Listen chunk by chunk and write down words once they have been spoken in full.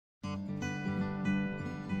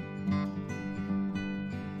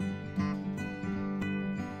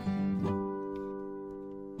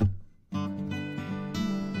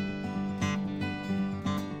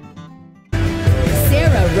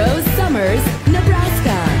Rose Summers,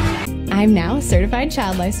 Nebraska. I'm now a certified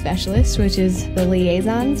child life specialist, which is the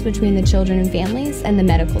liaisons between the children and families and the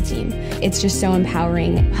medical team. It's just so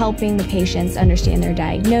empowering, helping the patients understand their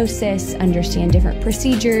diagnosis, understand different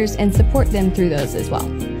procedures, and support them through those as well.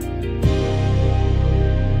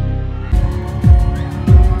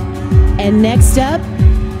 And next up,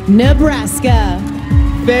 Nebraska.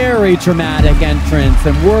 Very dramatic entrance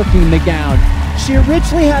and working the gown. She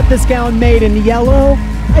originally had this gown made in yellow.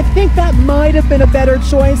 I think that might have been a better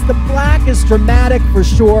choice. The black is dramatic for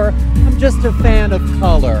sure. I'm just a fan of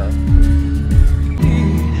color.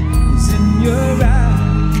 It's in your eyes.